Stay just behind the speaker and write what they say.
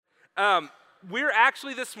We're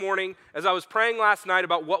actually this morning, as I was praying last night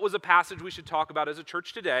about what was a passage we should talk about as a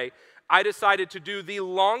church today, I decided to do the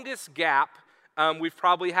longest gap we've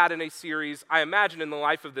probably had in a series, I imagine, in the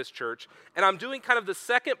life of this church. And I'm doing kind of the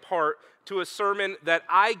second part to a sermon that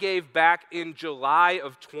I gave back in July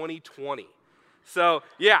of 2020. So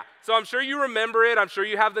I'm sure you remember it. I'm sure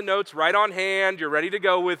you have the notes right on hand. You're ready to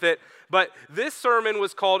go with it. But this sermon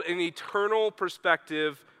was called An Eternal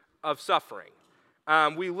Perspective of Suffering.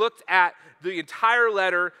 We looked at the entire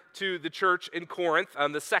letter to the church in Corinth,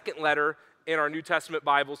 the second letter in our New Testament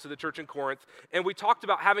Bibles to the church in Corinth, and we talked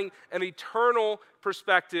about having an eternal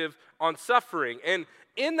perspective on suffering. And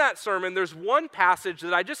in that sermon, there's one passage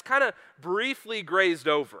that I just kind of briefly grazed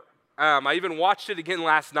over. I even watched it again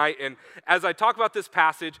last night, and as I talk about this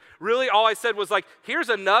passage, really all I said was like, here's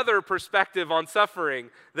another perspective on suffering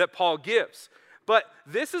that Paul gives. But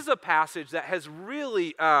this is a passage that has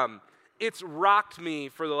really it's rocked me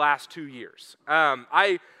for the last 2 years.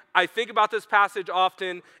 I think about this passage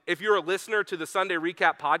often. If you're a listener to the Sunday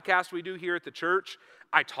Recap podcast we do here at the church,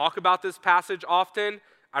 I talk about this passage often.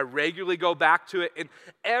 I regularly go back to it. And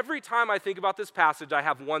every time I think about this passage, I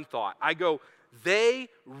have one thought. I go, they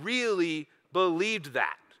really believed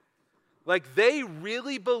that. Like, they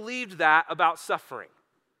really believed that about suffering.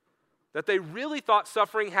 That they really thought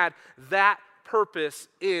suffering had that purpose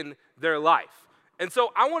in their life. And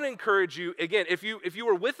so I want to encourage you, again, if you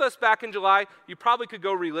were with us back in July, you probably could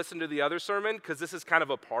go re-listen to the other sermon because this is kind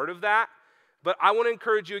of a part of that. But I want to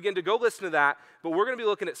encourage you again to go listen to that. But we're going to be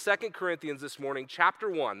looking at 2 Corinthians this morning,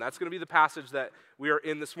 chapter 1. That's going to be the passage that we are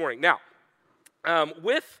in this morning. Now,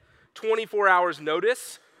 with 24 hours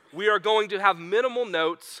notice, we are going to have minimal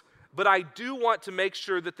notes, but I do want to make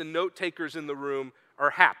sure that the note takers in the room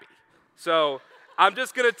are happy. So I'm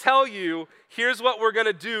just going to tell you, here's what we're going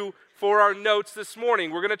to do for our notes this morning.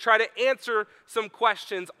 We're going to try to answer some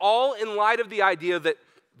questions, all in light of the idea that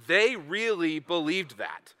they really believed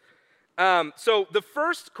that. So the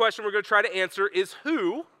first question we're going to try to answer is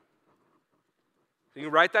who. You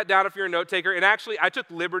can write that down if you're a note taker. And actually, I took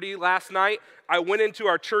liberty last night. I went into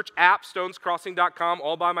our church app, stonescrossing.com,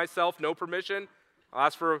 all by myself, no permission.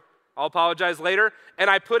 I'll apologize later. And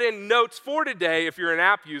I put in notes for today if you're an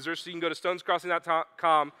app user. So you can go to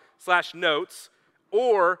stonescrossing.com/notes,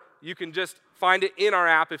 or you can just find it in our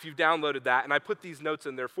app if you've downloaded that. And I put these notes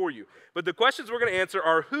in there for you. But the questions we're going to answer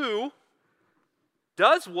are who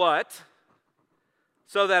does what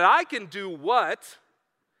so that I can do what,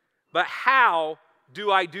 but how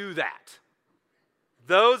do I do that?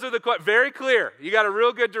 Those are the questions. Very clear. You got a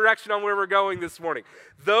real good direction on where we're going this morning.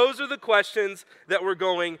 Those are the questions that we're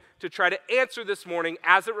going to try to answer this morning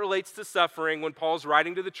as it relates to suffering when Paul's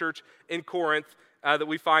writing to the church in Corinth that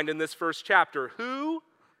we find in this first chapter. Who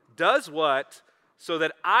does what so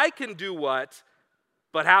that I can do what,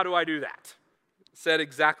 but how do I do that? Said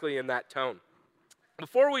exactly in that tone.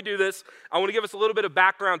 Before we do this, I want to give us a little bit of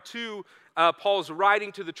background to Paul's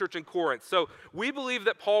writing to the church in Corinth. So we believe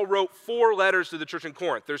that Paul wrote 4 letters to the church in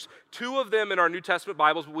Corinth. There's 2 of them in our New Testament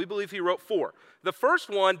Bibles, but we believe he wrote 4. The first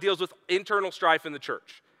one deals with internal strife in the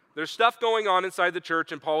church. There's stuff going on inside the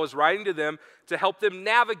church, and Paul is writing to them to help them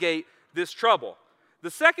navigate this trouble. The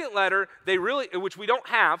second letter, which we don't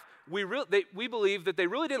have, we believe that they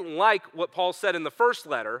really didn't like what Paul said in the first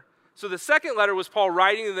letter. So the second letter was Paul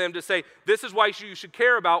writing to them to say, this is why you should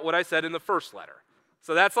care about what I said in the first letter.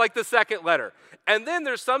 So that's like the second letter. And then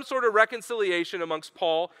there's some sort of reconciliation amongst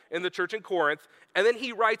Paul and the church in Corinth. And then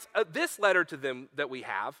he writes this letter to them that we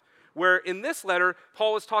have, where in this letter,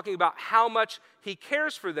 Paul is talking about how much he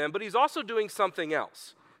cares for them, but he's also doing something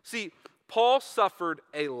else. See, Paul suffered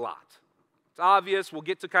a lot. It's obvious. We'll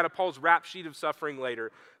get to kind of Paul's rap sheet of suffering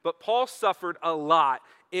later. But Paul suffered a lot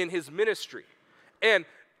in his ministry. And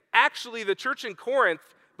actually, the church in Corinth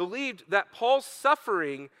believed that Paul's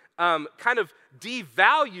suffering kind of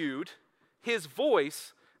devalued his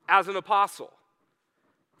voice as an apostle.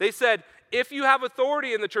 They said, if you have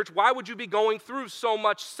authority in the church, why would you be going through so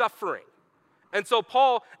much suffering? And so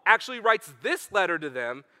Paul actually writes this letter to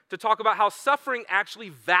them to talk about how suffering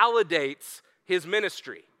actually validates his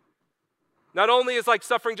ministry. Not only is like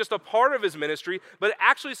suffering just a part of his ministry, but it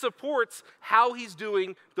actually supports how he's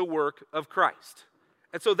doing the work of Christ.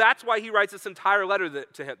 And so that's why he writes this entire letter to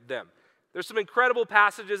them. There's some incredible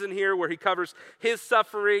passages in here where he covers his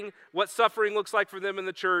suffering, what suffering looks like for them in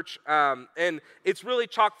the church, and it's really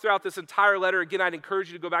chalked throughout this entire letter. Again, I'd encourage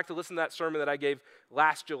you to go back to listen to that sermon that I gave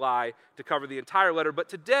last July to cover the entire letter. But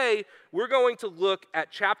today, we're going to look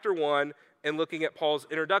at chapter 1 and looking at Paul's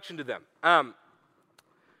introduction to them.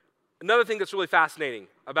 Another thing that's really fascinating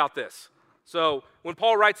about this. So when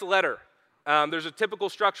Paul writes a letter There's a typical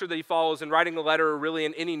structure that he follows in writing a letter or really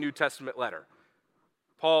in any New Testament letter.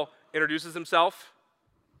 Paul introduces himself.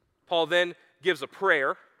 Paul then gives a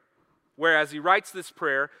prayer, whereas he writes this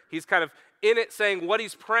prayer, he's kind of in it saying what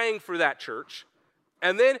he's praying for that church.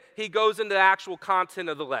 And then he goes into the actual content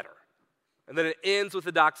of the letter. And then it ends with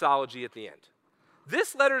a doxology at the end.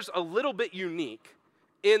 This letter's a little bit unique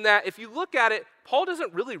in that if you look at it, Paul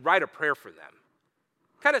doesn't really write a prayer for them.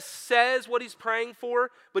 Kind of says what he's praying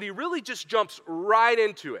for, but he really just jumps right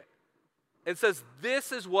into it and says,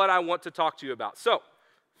 this is what I want to talk to you about. So,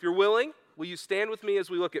 if you're willing, will you stand with me as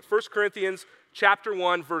we look at 1 Corinthians chapter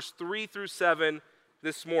 1, verse 3 through 7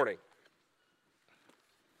 this morning.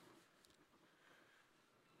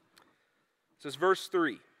 It says, verse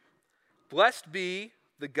 3, "Blessed be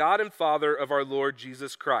the God and Father of our Lord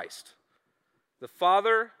Jesus Christ, the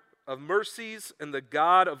Father of mercies and the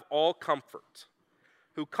God of all comfort,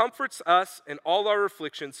 who comforts us in all our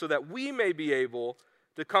afflictions so that we may be able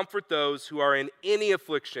to comfort those who are in any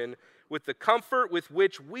affliction with the comfort with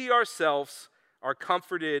which we ourselves are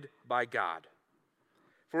comforted by God.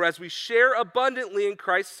 For as we share abundantly in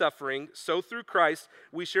Christ's suffering, so through Christ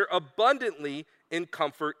we share abundantly in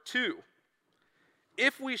comfort too.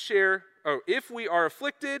 If we are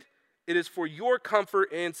afflicted, it is for your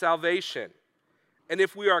comfort and salvation. And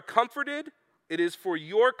if we are comforted, it is for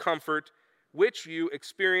your comfort, which you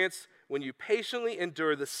experience when you patiently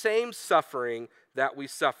endure the same suffering that we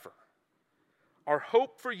suffer. Our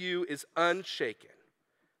hope for you is unshaken,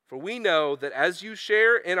 for we know that as you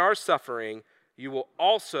share in our suffering, you will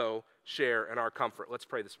also share in our comfort." Let's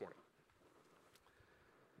pray this morning.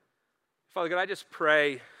 Father God, I just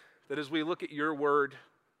pray that as we look at your word,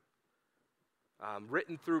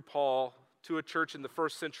 written through Paul to a church in the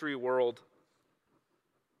first century world,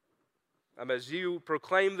 as you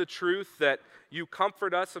proclaim the truth that you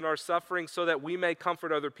comfort us in our suffering so that we may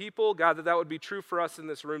comfort other people, God, that would be true for us in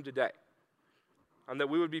this room today. And that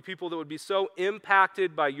we would be people that would be so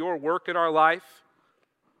impacted by your work in our life,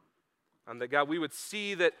 and that, God, we would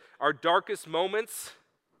see that our darkest moments,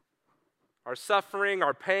 our suffering,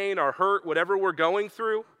 our pain, our hurt, whatever we're going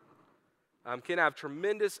through, can have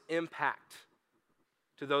tremendous impact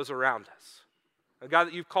to those around us. And God,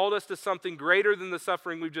 that you've called us to something greater than the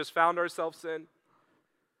suffering we've just found ourselves in.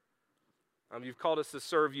 You've called us to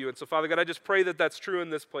serve you. And so, Father God, I just pray that that's true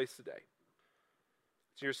in this place today.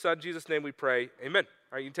 It's in your Son, Jesus' name we pray. Amen.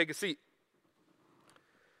 All right, you can take a seat.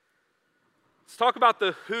 Let's talk about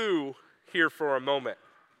the who here for a moment.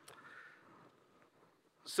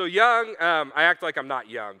 So young, I act like I'm not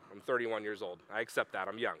young. I'm 31 years old. I accept that.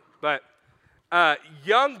 I'm young. But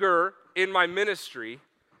younger in my ministry,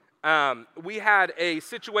 we had a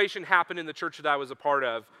situation happen in the church that I was a part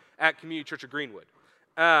of at Community Church of Greenwood.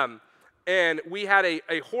 And we had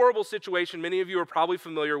a horrible situation. Many of you are probably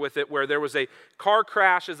familiar with it, where there was a car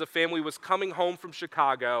crash as a family was coming home from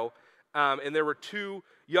Chicago, and there were two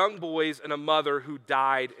young boys and a mother who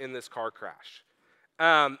died in this car crash.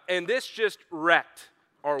 And this just wrecked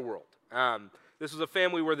our world. This was a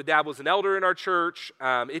family where the dad was an elder in our church.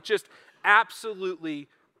 It just absolutely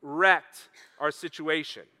wrecked our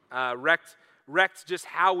situation, wrecked just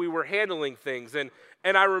how we were handling things. And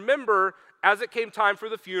I remember as it came time for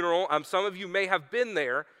the funeral, some of you may have been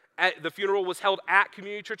there. The funeral was held at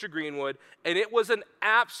Community Church of Greenwood, and it was an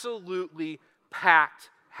absolutely packed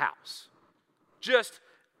house. Just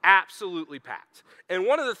absolutely packed. And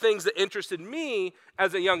one of the things that interested me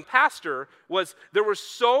as a young pastor was there were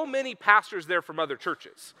so many pastors there from other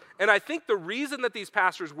churches. And I think the reason that these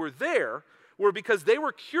pastors were there were because they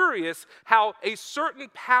were curious how a certain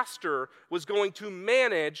pastor was going to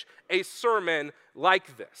manage a sermon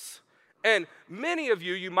like this. And many of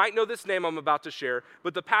you might know this name I'm about to share,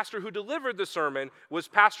 but the pastor who delivered the sermon was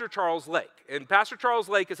Pastor Charles Lake. And Pastor Charles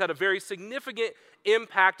Lake has had a very significant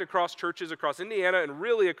impact across churches across Indiana and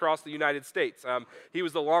really across the United States. He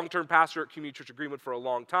was the long-term pastor at Community Church of Greenwood for a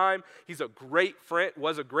long time. He's a great friend,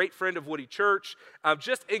 was a great friend of Woody Church.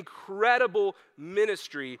 Just incredible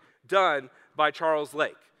ministry done by Charles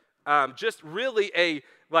Lake. Just really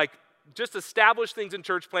just established things in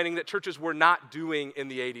church planting that churches were not doing in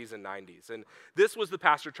the 80s and 90s. And this was the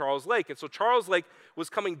pastor Charles Lake. And so Charles Lake was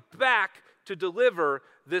coming back to deliver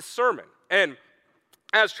this sermon. And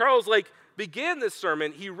as Charles Lake began this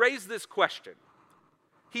sermon, he raised this question.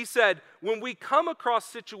 He said, when we come across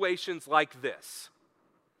situations like this,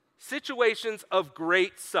 situations of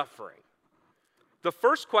great suffering, the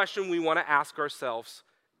first question we want to ask ourselves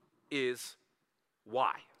is,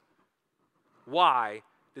 why? Why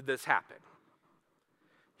did this happen?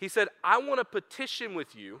 He said, I want to petition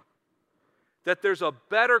with you that there's a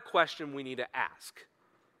better question we need to ask.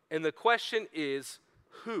 And the question is,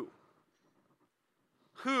 who?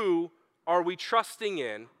 who are we trusting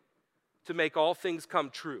in to make all things come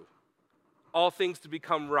true, all things to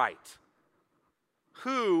become right?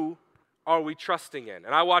 Who are we trusting in?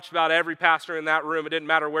 And I watched about every pastor in that room. It didn't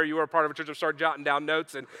matter where you were a part of a church. I started jotting down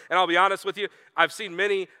notes. And I'll be honest with you, I've seen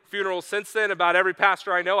many funerals since then. About every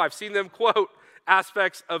pastor I know, I've seen them quote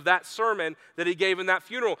aspects of that sermon that he gave in that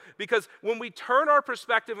funeral. Because when we turn our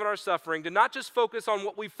perspective on our suffering to not just focus on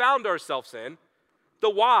what we found ourselves in, the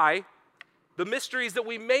why, the mysteries that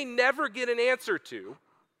we may never get an answer to,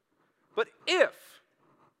 but if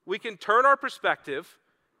we can turn our perspective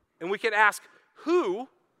and we can ask who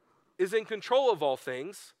is in control of all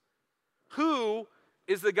things, who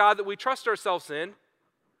is the God that we trust ourselves in,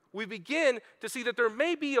 we begin to see that there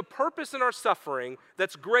may be a purpose in our suffering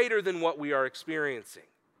that's greater than what we are experiencing.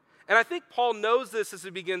 And I think Paul knows this as he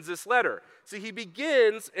begins this letter. See, he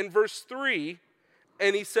begins in verse 3,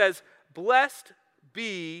 and he says, "Blessed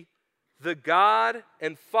be the God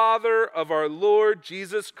and Father of our Lord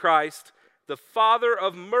Jesus Christ, the Father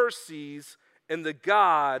of mercies and the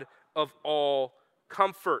God of all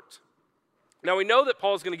comfort." Now, we know that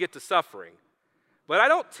Paul's going to get to suffering, but I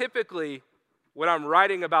don't typically, when I'm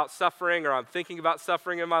writing about suffering or I'm thinking about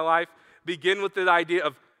suffering in my life, begin with the idea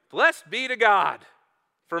of, blessed be to God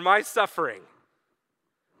for my suffering.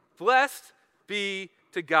 Blessed be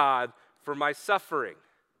to God for my suffering.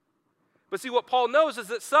 But see, what Paul knows is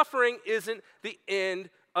that suffering isn't the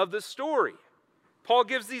end of the story. Paul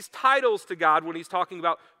gives these titles to God when he's talking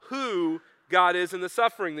about who God is in the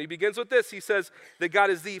suffering. He begins with this. He says that God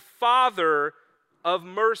is the Father of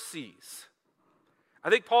mercies. I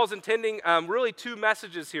think Paul's intending really two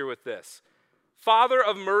messages here with this. Father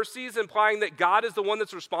of mercies, implying that God is the one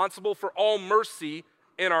that's responsible for all mercy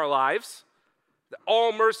in our lives. That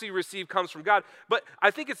all mercy received comes from God. But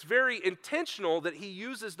I think it's very intentional that he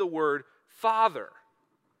uses the word Father,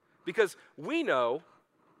 because we know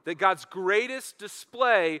that God's greatest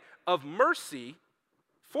display of mercy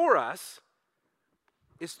for us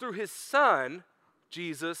is through his Son,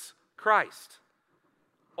 Jesus Christ.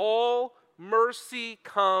 All mercy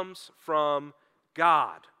comes from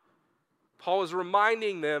God. Paul is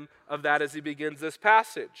reminding them of that as he begins this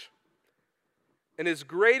passage. And his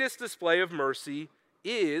greatest display of mercy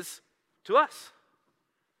is to us.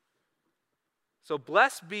 So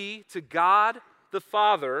blessed be to God the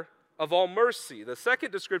Father of all mercy. The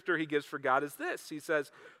second descriptor he gives for God is this. He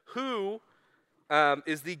says, who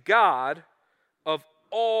is the God of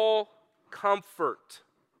all comfort.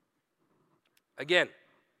 Again,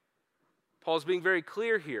 Paul's being very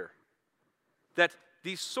clear here that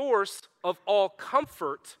the source of all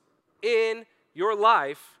comfort in your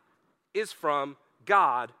life is from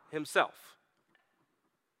God himself.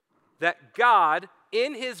 That God,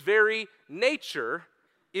 in his very nature,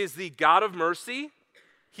 is the God of mercy.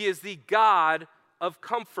 He is the God of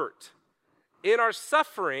comfort. In our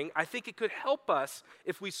suffering, I think it could help us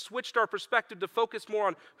if we switched our perspective to focus more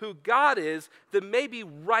on who God is than maybe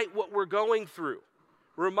right what we're going through.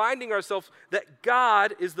 Reminding ourselves that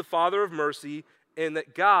God is the Father of mercy and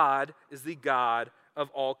that God is the God of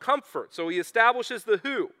all comfort. So he establishes the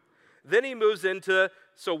who. Then he moves into,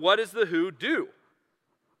 so what does the who do?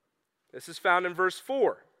 This is found in verse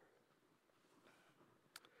 4.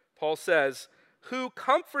 Paul says, who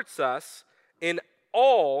comforts us in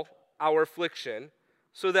all our affliction,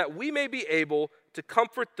 so that we may be able to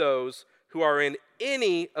comfort those who are in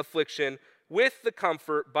any affliction with the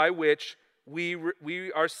comfort by which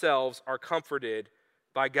we ourselves are comforted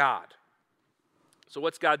by God. So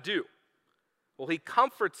what's God do? Well, he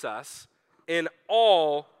comforts us in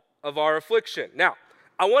all of our affliction. Now,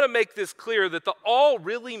 I want to make this clear that the all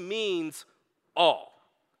really means all.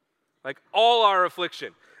 Like all our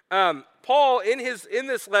affliction. Paul, in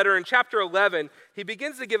this letter, in chapter 11, he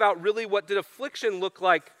begins to give out really what did affliction look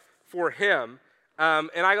like for him.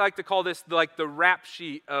 And I like to call this like the rap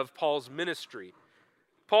sheet of Paul's ministry.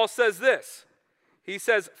 Paul says this. He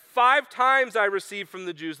says, 5 times I received from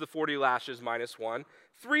the Jews the 40 lashes minus 1.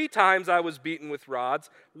 3 times I was beaten with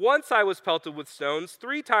rods. Once I was pelted with stones.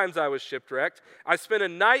 3 times I was shipwrecked. I spent a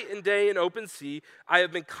night and day in open sea. I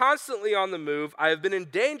have been constantly on the move. I have been in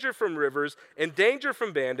danger from rivers, in danger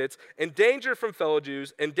from bandits, in danger from fellow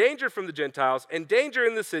Jews, in danger from the Gentiles, in danger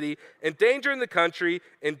in the city, in danger in the country,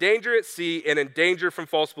 in danger at sea, and in danger from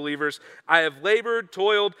false believers. I have labored,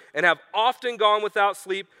 toiled, and have often gone without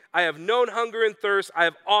sleep. I have known hunger and thirst. I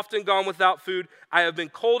have often gone without food. I have been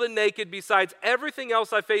cold and naked. Besides everything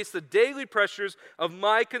else, I face the daily pressures of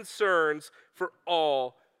my concerns for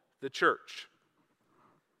all the church.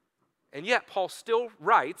 And yet, Paul still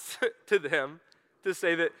writes to them to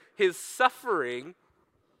say that his suffering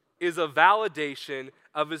is a validation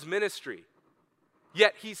of his ministry.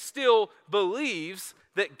 yet he still believes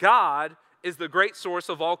that God is the great source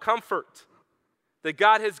of all comfort, that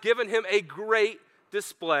God has given him a great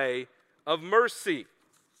display of mercy.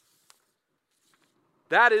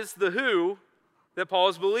 That is the who that Paul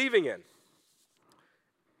is believing in.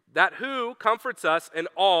 That who comforts us in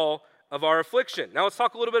all of our affliction. Now let's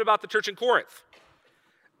talk a little bit about the church in Corinth.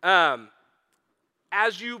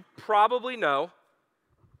 As you probably know,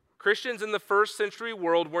 Christians in the first century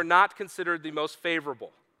world were not considered the most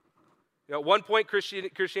favorable. At one point,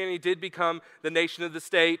 Christianity did become the nation of the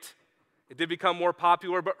state. It did become more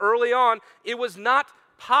popular, but early on, it was not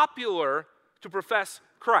popular to profess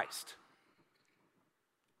Christ.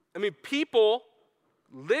 I mean, people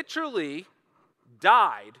literally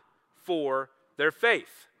died for their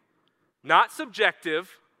faith. Not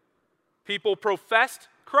subjective. People professed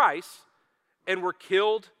Christ and were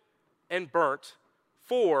killed and burnt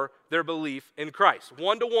for their belief in Christ.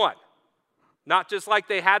 1-to-1. Not just like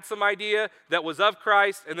they had some idea that was of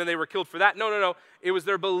Christ and then they were killed for that. No. It was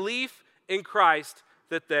their belief in Christ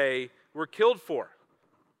that they were killed for.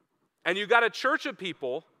 And you got a church of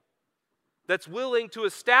people that's willing to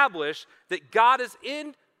establish that God is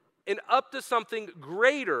in and up to something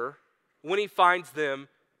greater when he finds them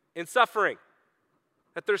in suffering.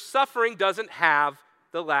 That their suffering doesn't have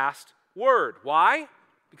the last word. Why?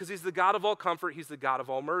 Because he's the God of all comfort. He's the God of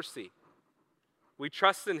all mercy. We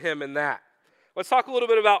trust in him in that. Let's talk a little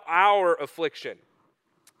bit about our affliction.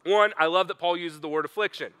 One, I love that Paul uses the word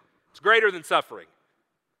affliction. It's greater than suffering.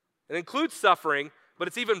 It includes suffering, but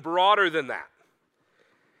it's even broader than that.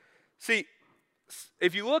 See,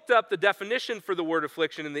 if you looked up the definition for the word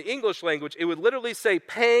affliction in the English language, it would literally say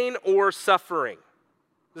pain or suffering.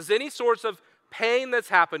 This is any source of pain that's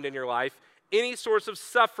happened in your life, any source of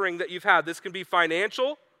suffering that you've had. This can be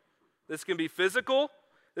financial, this can be physical,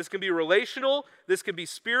 this can be relational, this can be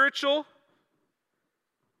spiritual,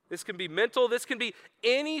 this can be mental, this can be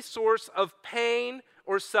any source of pain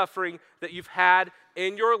or suffering that you've had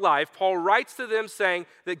in your life. Paul writes to them saying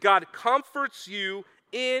that God comforts you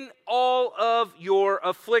in all of your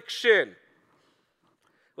affliction.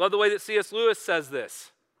 Love the way that C.S. Lewis says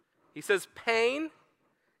this. He says, pain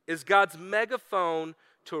is God's megaphone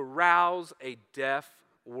to rouse a deaf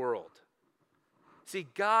world. See,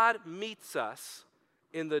 God meets us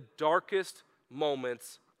in the darkest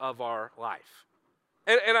moments of our life.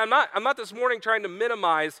 And I'm not this morning trying to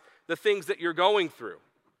minimize the things that you're going through.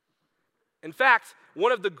 In fact,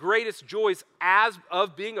 one of the greatest joys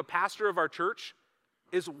of being a pastor of our church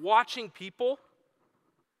is watching people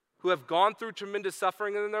who have gone through tremendous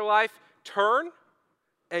suffering in their life turn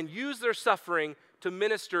and use their suffering to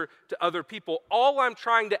minister to other people. All I'm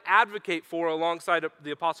trying to advocate for alongside of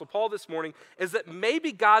the Apostle Paul this morning is that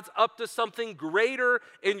maybe God's up to something greater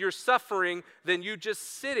in your suffering than you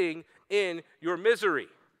just sitting in your misery.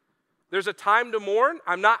 There's a time to mourn.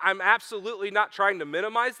 I'm absolutely not trying to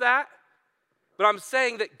minimize that, but I'm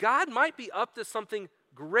saying that God might be up to something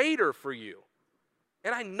greater for you.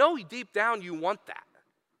 And I know deep down you want that.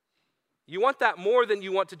 You want that more than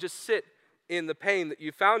you want to just sit in the pain that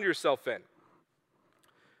you found yourself in.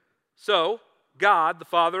 So, God, the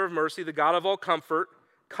Father of mercy, the God of all comfort,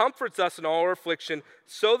 comforts us in all our affliction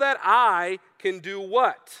so that I can do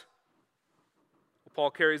what? Well, Paul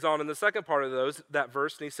carries on in the second part of that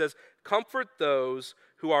verse, and he says, comfort those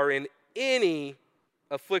who are in any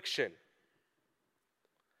affliction.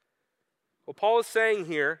 What Paul is saying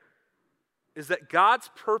here is that God's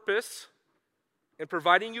purpose in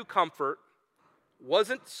providing you comfort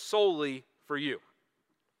wasn't solely for you.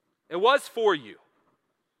 It was for you.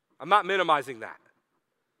 I'm not minimizing that.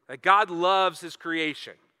 That God loves his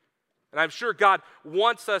creation. And I'm sure God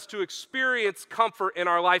wants us to experience comfort in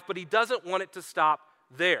our life, but he doesn't want it to stop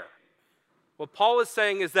there. What Paul is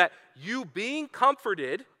saying is that you being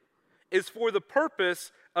comforted is for the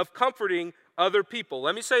purpose of comforting other people.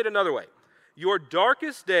 Let me say it another way. Your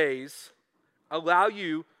darkest days allow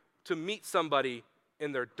you to meet somebody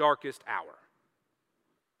in their darkest hour.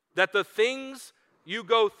 That the things you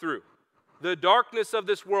go through, the darkness of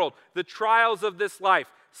this world, the trials of this life,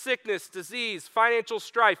 sickness, disease, financial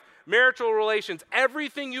strife, marital relations,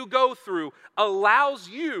 everything you go through allows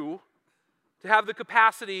you to have the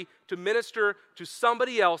capacity to minister to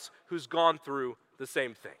somebody else who's gone through the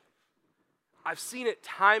same thing. I've seen it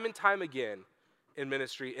time and time again in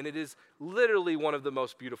ministry, and it is literally one of the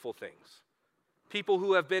most beautiful things. People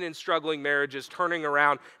who have been in struggling marriages turning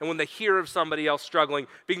around, and when they hear of somebody else struggling,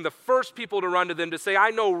 being the first people to run to them to say, I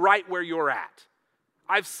know right where you're at.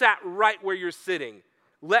 I've sat right where you're sitting.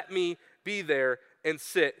 Let me be there and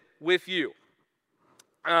sit with you.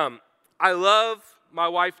 I love my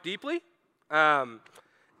wife deeply. And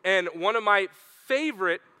one of my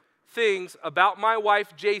favorite things about my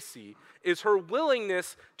wife, JC, is her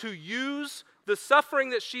willingness to use the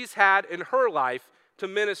suffering that she's had in her life to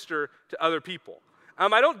minister to other people.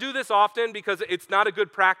 I don't do this often because it's not a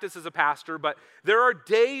good practice as a pastor, but there are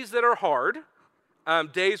days that are hard,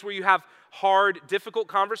 days where you have hard, difficult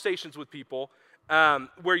conversations with people,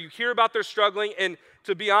 where you hear about their struggling, and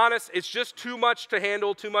to be honest, it's just too much to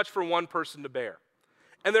handle, too much for one person to bear.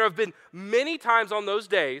 And there have been many times on those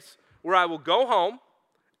days where I will go home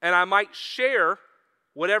and I might share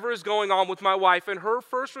whatever is going on with my wife, and her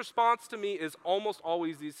first response to me is almost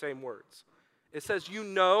always these same words. It says,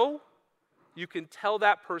 you can tell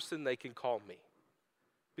that person they can call me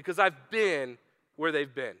because I've been where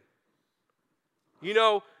they've been.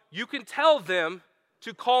 You can tell them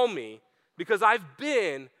to call me because I've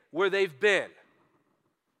been where they've been.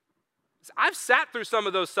 I've sat through some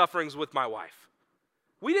of those sufferings with my wife.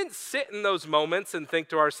 We didn't sit in those moments and think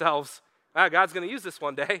to ourselves, God's going to use this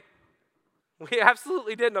one day. We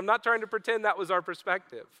absolutely didn't. I'm not trying to pretend that was our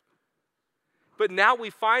perspective. But now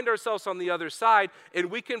we find ourselves on the other side,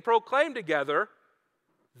 and we can proclaim together,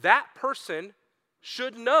 that person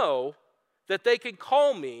should know that they can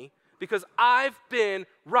call me because I've been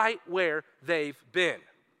right where they've been.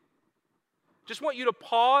 Just want you to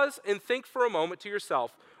pause and think for a moment to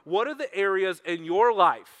yourself, what are the areas in your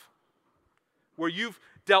life where you've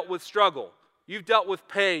dealt with struggle? You've dealt with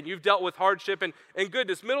pain, you've dealt with hardship, and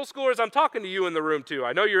goodness, middle schoolers, I'm talking to you in the room too.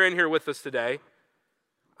 I know you're in here with us today.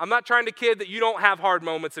 I'm not trying to kid that you don't have hard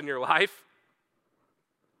moments in your life.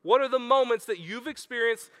 What are the moments that you've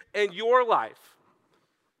experienced in your life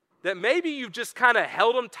that maybe you've just kind of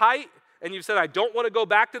held them tight and you've said, I don't want to go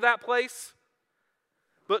back to that place?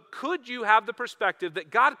 But could you have the perspective that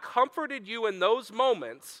God comforted you in those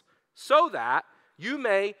moments so that you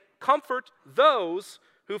may comfort those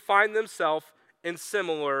who find themselves in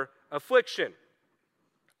similar affliction?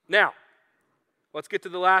 Now, let's get to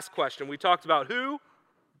the last question. We talked about who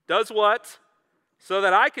does what so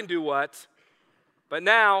that I can do what, but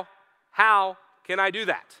now, how can I do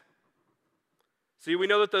that? See, we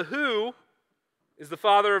know that the who is the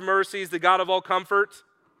Father of mercies, the God of all comfort,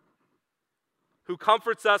 who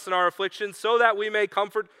comforts us in our affliction so that we may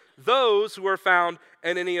comfort those who are found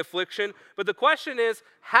in any affliction. But the question is,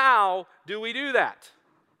 how do we do that?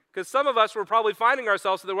 Because some of us were probably finding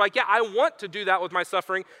ourselves, they're like, yeah, I want to do that with my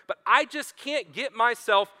suffering, but I just can't get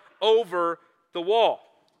myself over the wall.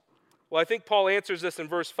 Well, I think Paul answers this in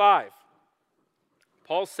verse 5.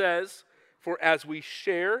 Paul says, for as we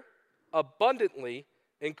share abundantly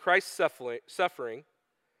in Christ's suffering,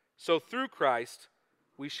 so through Christ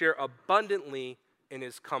we share abundantly in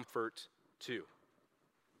his comfort too.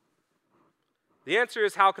 The answer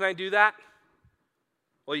is, how can I do that?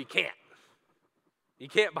 Well, you can't. You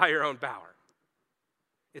can't by your own power.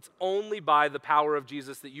 It's only by the power of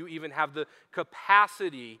Jesus that you even have the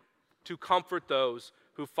capacity to comfort those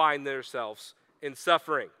who find themselves in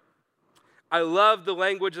suffering. I love the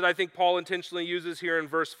language that I think Paul intentionally uses here in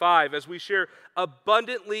verse 5, as we share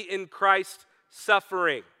abundantly in Christ's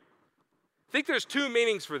suffering. I think there's two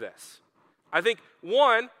meanings for this. I think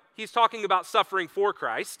one, he's talking about suffering for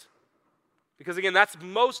Christ, because again, that's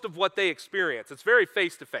most of what they experience. It's very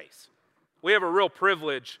face-to-face. We have a real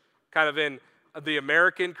privilege kind of in the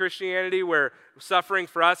American Christianity where suffering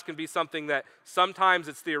for us can be something that sometimes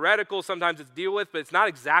it's theoretical, sometimes it's dealt with, but it's not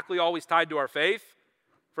exactly always tied to our faith.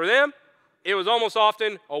 For them, it was almost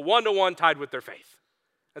often a one-to-one tied with their faith.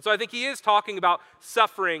 And so I think he is talking about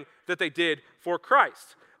suffering that they did for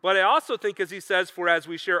Christ. But I also think, as he says, for as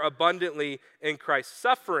we share abundantly in Christ's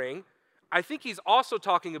suffering, I think he's also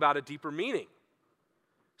talking about a deeper meaning.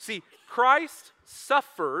 See, Christ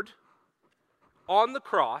suffered on the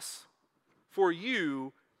cross for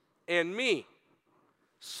you and me,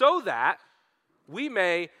 so that we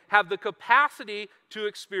may have the capacity to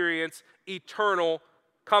experience eternal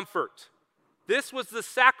comfort. This was the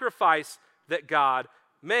sacrifice that God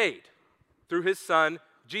made through his Son,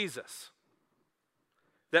 Jesus.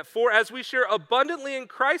 That for as we share abundantly in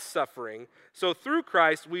Christ's suffering, so through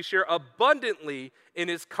Christ we share abundantly in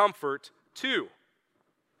his comfort too.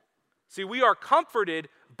 See, we are comforted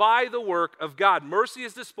by the work of God. Mercy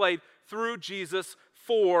is displayed through Jesus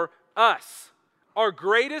for us. Our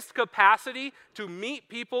greatest capacity to meet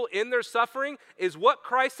people in their suffering is what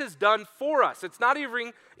Christ has done for us. It's not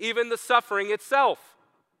even the suffering itself.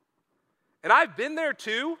 And I've been there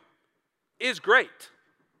too, is great.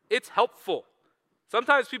 It's helpful.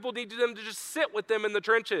 Sometimes people need them to just sit with them in the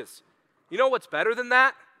trenches. You know what's better than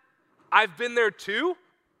that? I've been there too,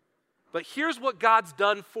 but here's what God's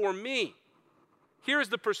done for me. Here's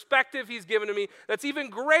the perspective he's given to me that's even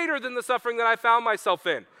greater than the suffering that I found myself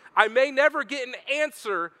in. I may never get an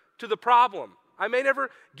answer to the problem. I may never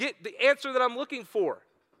get the answer that I'm looking for.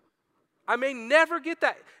 I may never get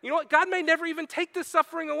that. You know what? God may never even take this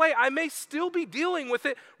suffering away. I may still be dealing with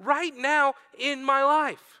it right now in my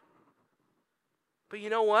life. But you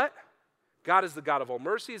know what? God is the God of all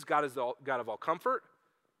mercies. God is the God of all comfort.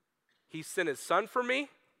 He sent his son for me.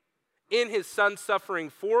 In his son's suffering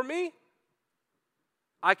for me,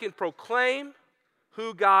 I can proclaim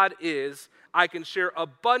who God is. I can share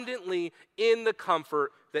abundantly in the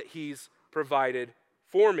comfort that he's provided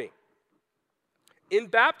for me. In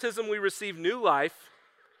baptism, we receive new life,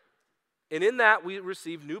 and in that, we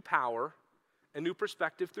receive new power and new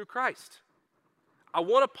perspective through Christ. I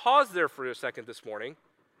want to pause there for a second this morning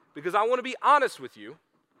because I want to be honest with you.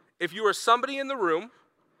 If you are somebody in the room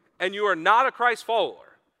and you are not a Christ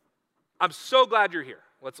follower, I'm so glad you're here.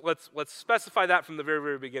 Let's specify that from the very,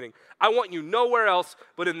 very beginning. I want you nowhere else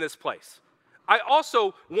but in this place. I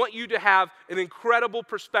also want you to have an incredible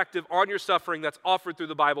perspective on your suffering that's offered through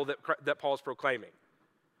the Bible that Paul is proclaiming.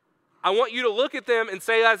 I want you to look at them and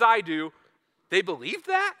say, as I do, they believe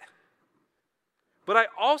that? But I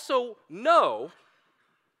also know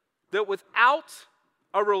that without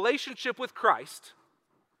a relationship with Christ,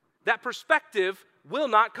 that perspective will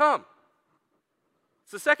not come.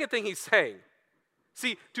 It's the second thing he's saying.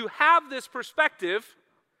 See, to have this perspective,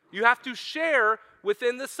 you have to share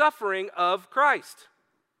within the suffering of Christ.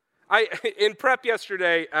 In prep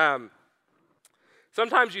yesterday,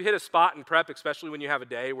 sometimes you hit a spot in prep, especially when you have a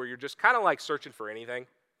day where you're just kind of like searching for anything,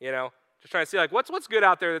 just trying to see like what's good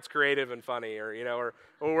out there that's creative and funny, or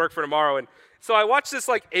will work for tomorrow. And so I watched this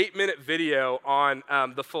like 8-minute video on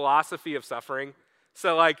the philosophy of suffering.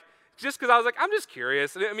 So like, just because I was like, I'm just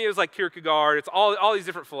curious. I mean, it was like Kierkegaard. It's all these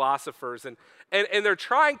different philosophers, and they're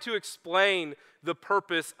trying to explain the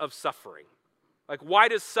purpose of suffering. Like, why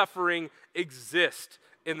does suffering exist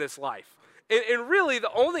in this life? And really,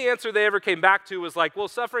 the only answer they ever came back to was like, well,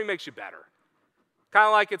 suffering makes you better. Kind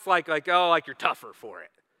of like it's like you're tougher for it,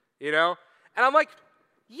 And I'm like,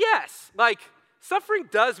 yes, like suffering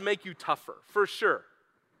does make you tougher for sure.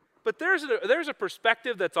 But there's a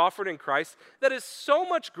perspective that's offered in Christ that is so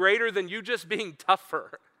much greater than you just being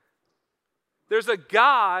tougher. There's a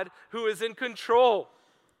God who is in control.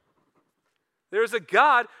 There's a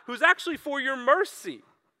God who's actually for your mercy,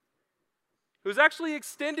 who's actually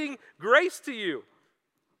extending grace to you.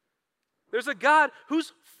 There's a God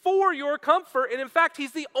who's for your comfort, and in fact,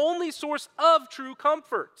 he's the only source of true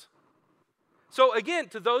comfort. So again,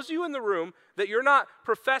 to those of you in the room that you're not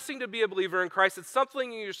professing to be a believer in Christ, it's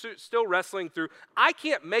something you're still wrestling through. I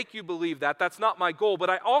can't make you believe that. That's not my goal. But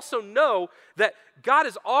I also know that God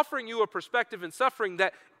is offering you a perspective in suffering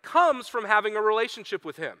that comes from having a relationship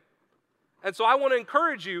with him. And so I want to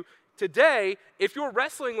encourage you today, if you're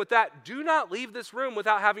wrestling with that, do not leave this room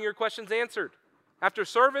without having your questions answered. After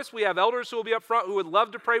service, we have elders who will be up front who would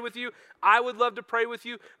love to pray with you. I would love to pray with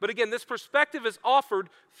you. But again, this perspective is offered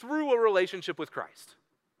through a relationship with Christ.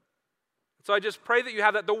 So I just pray that you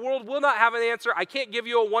have that. The world will not have an answer. I can't give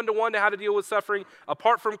you a one-to-one to how to deal with suffering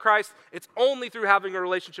apart from Christ. It's only through having a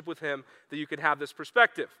relationship with him that you can have this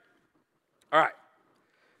perspective. All right.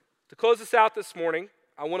 To close this out this morning,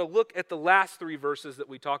 I want to look at the last 3 verses that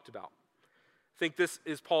we talked about. I think this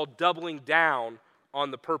is Paul doubling down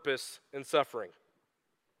on the purpose in suffering.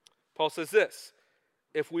 Paul says this: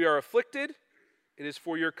 if we are afflicted, it is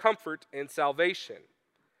for your comfort and salvation.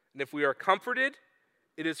 And if we are comforted,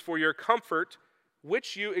 it is for your comfort,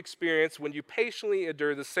 which you experience when you patiently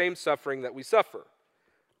endure the same suffering that we suffer.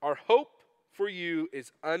 Our hope for you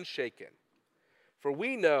is unshaken, for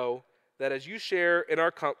we know that as you share in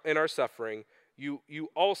our suffering, you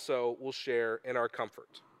also will share in our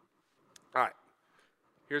comfort. All right,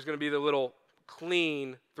 here's going to be the little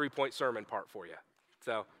clean 3-point sermon part for you.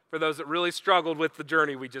 So for those that really struggled with the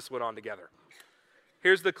journey we just went on together,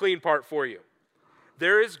 here's the clean part for you.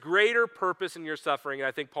 There is greater purpose in your suffering, and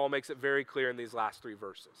I think Paul makes it very clear in these last 3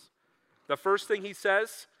 verses. The first thing he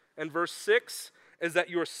says in verse 6 is that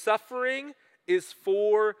your suffering is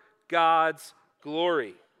for God's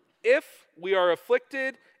glory. If we are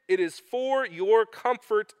afflicted, it is for your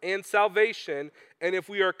comfort and salvation, and if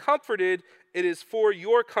we are comforted, it is for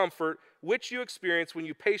your comfort, which you experience when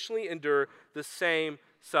you patiently endure the same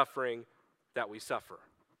suffering that we suffer.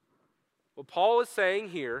 What Paul is saying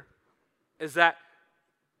here is that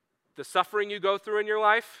the suffering you go through in your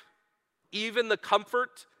life, even the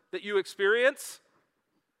comfort that you experience,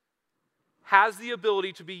 has the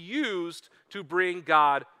ability to be used to bring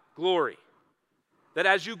God glory. That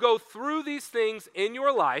as you go through these things in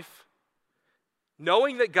your life,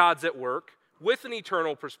 knowing that God's at work, with an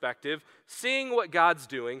eternal perspective, seeing what God's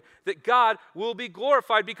doing, that God will be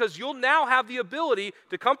glorified because you'll now have the ability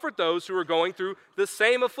to comfort those who are going through the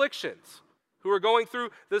same afflictions, who are going through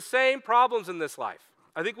the same problems in this life.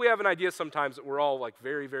 I think we have an idea sometimes that we're all like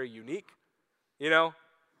very, very unique,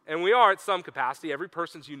 and we are at some capacity. Every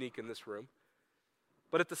person's unique in this room.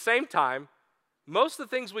 But at the same time, most of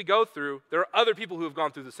the things we go through, there are other people who have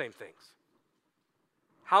gone through the same things.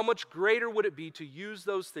 How much greater would it be to use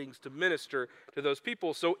those things to minister to those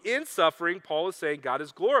people? So in suffering, Paul is saying God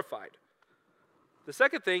is glorified. The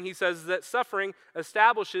second thing he says is that suffering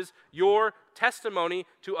establishes your testimony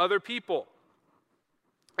to other people.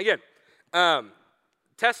 Again,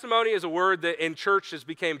 testimony is a word that in church has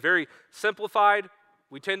become very simplified.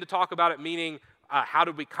 We tend to talk about it meaning how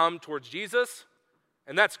did we come towards Jesus?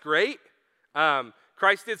 And that's great.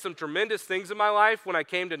 Christ did some tremendous things in my life when I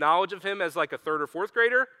came to knowledge of him as like a third or fourth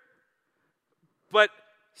grader. But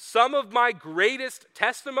some of my greatest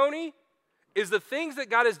testimony is the things that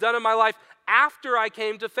God has done in my life after I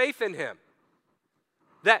came to faith in him.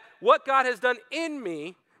 That what God has done in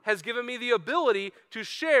me has given me the ability to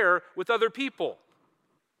share with other people.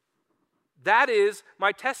 That is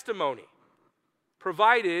my testimony,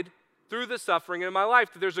 provided through the suffering in my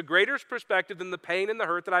life, that there's a greater perspective than the pain and the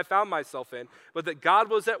hurt that I found myself in, but that God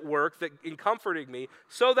was at work in comforting me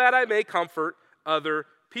so that I may comfort other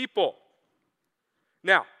people.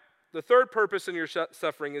 Now, the third purpose in your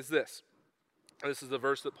suffering is this. This is the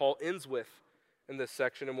verse that Paul ends with in this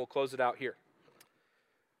section, and we'll close it out here.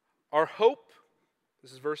 Our hope,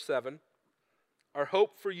 this is verse 7, our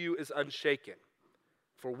hope for you is unshaken,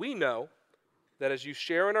 for we know that as you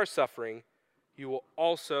share in our suffering, you will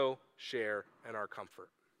also share in our comfort.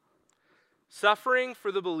 Suffering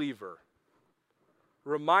for the believer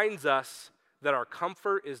reminds us that our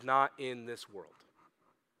comfort is not in this world.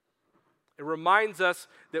 It reminds us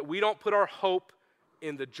that we don't put our hope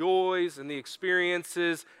in the joys and the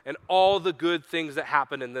experiences and all the good things that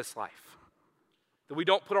happen in this life. That we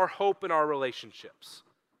don't put our hope in our relationships.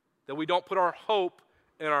 That we don't put our hope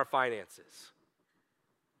in our finances.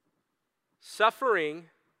 Suffering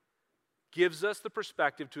gives us the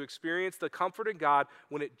perspective to experience the comfort in God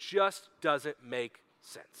when it just doesn't make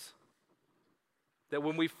sense. That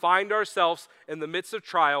when we find ourselves in the midst of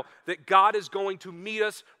trial, that God is going to meet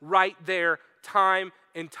us right there time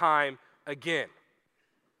and time again.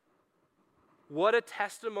 What a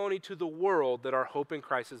testimony to the world that our hope in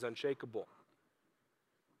Christ is unshakable.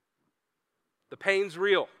 The pain's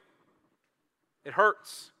real. It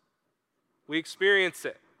hurts. We experience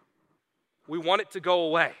it. We want it to go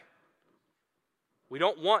away. We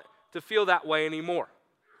don't want to feel that way anymore.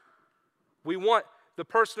 We want the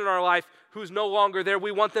person in our life who's no longer there,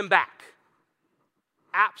 we want them back.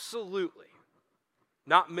 Absolutely.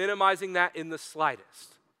 Not minimizing that in the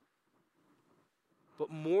slightest. But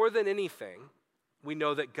more than anything, we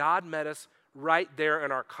know that God met us right there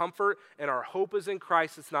in our comfort, and our hope is in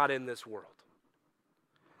Christ. It's not in this world.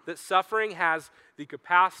 That suffering has the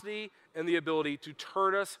capacity and the ability to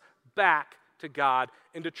turn us back to God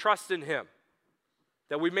and to trust in him.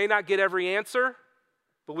 That we may not get every answer,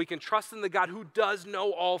 but we can trust in the God who does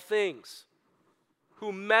know all things,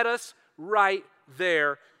 who met us right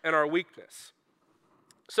there in our weakness.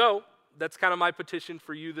 So, that's kind of my petition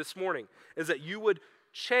for you this morning, is that you would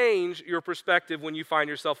change your perspective when you find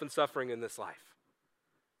yourself in suffering in this life.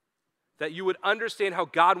 That you would understand how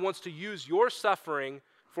God wants to use your suffering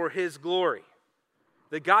for his glory.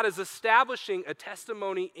 That God is establishing a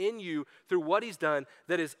testimony in you through what he's done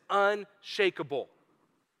that is unshakable.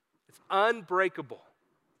 It's unbreakable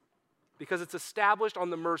because it's established on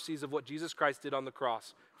the mercies of what Jesus Christ did on the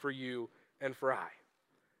cross for you and for I.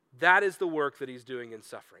 That is the work that he's doing in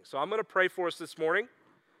suffering. So I'm going to pray for us this morning,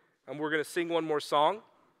 and we're going to sing one more song.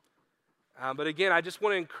 But again, I just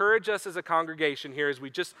want to encourage us as a congregation here as we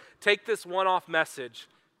just take this one-off message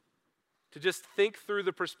to just think through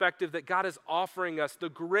the perspective that God is offering us the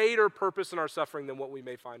greater purpose in our suffering than what we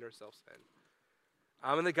may find ourselves in.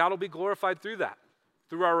 And that God will be glorified through that.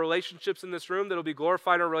 Through our relationships in this room, that will be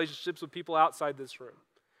glorified in our relationships with people outside this room.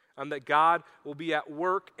 That God will be at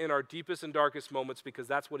work in our deepest and darkest moments because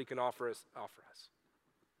that's what he can offer us. So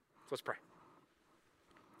let's pray.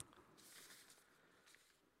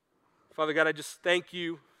 Father God, I just thank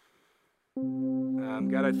you.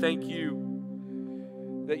 God, I thank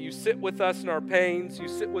you that you sit with us in our pains. You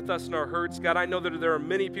sit with us in our hurts. God, I know that there are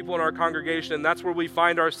many people in our congregation, and that's where we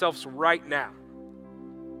find ourselves right now.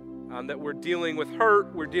 That we're dealing with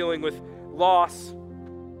hurt, we're dealing with loss,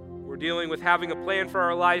 we're dealing with having a plan for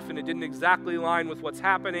our life and it didn't exactly align with what's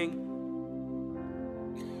happening.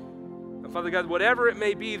 Father God, whatever it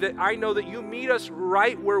may be, that I know that you meet us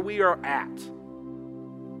right where we are at.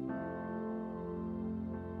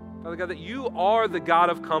 Father God, that you are the God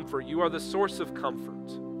of comfort. You are the source of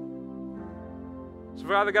comfort. So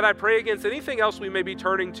Father God, I pray against anything else we may be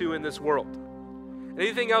turning to in this world.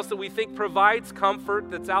 Anything else that we think provides comfort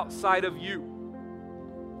that's outside of you.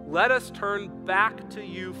 Let us turn back to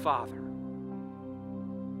you, Father.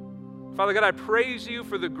 Father God, I praise you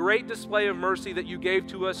for the great display of mercy that you gave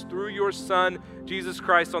to us through your Son, Jesus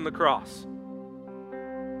Christ, on the cross.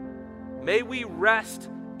 May we rest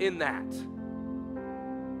in that.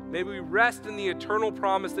 May we rest in the eternal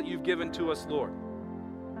promise that you've given to us, Lord.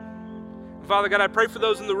 And Father God, I pray for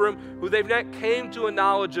those in the room who they've not came to a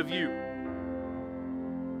knowledge of you.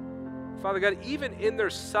 Father God, even in their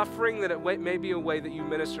suffering, that it may be a way that you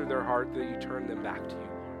minister their heart, that you turn them back to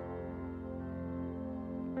you.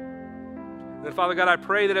 And then Father God, I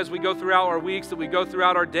pray that as we go throughout our weeks, that we go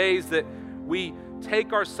throughout our days, that we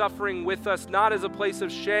take our suffering with us, not as a place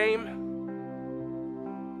of shame,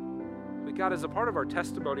 but God, as a part of our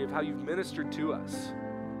testimony of how you've ministered to us,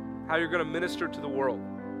 how you're going to minister to the world.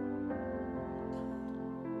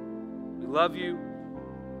 We love you.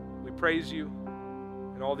 We praise you.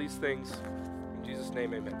 And all these things. In Jesus'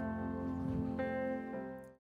 name, amen.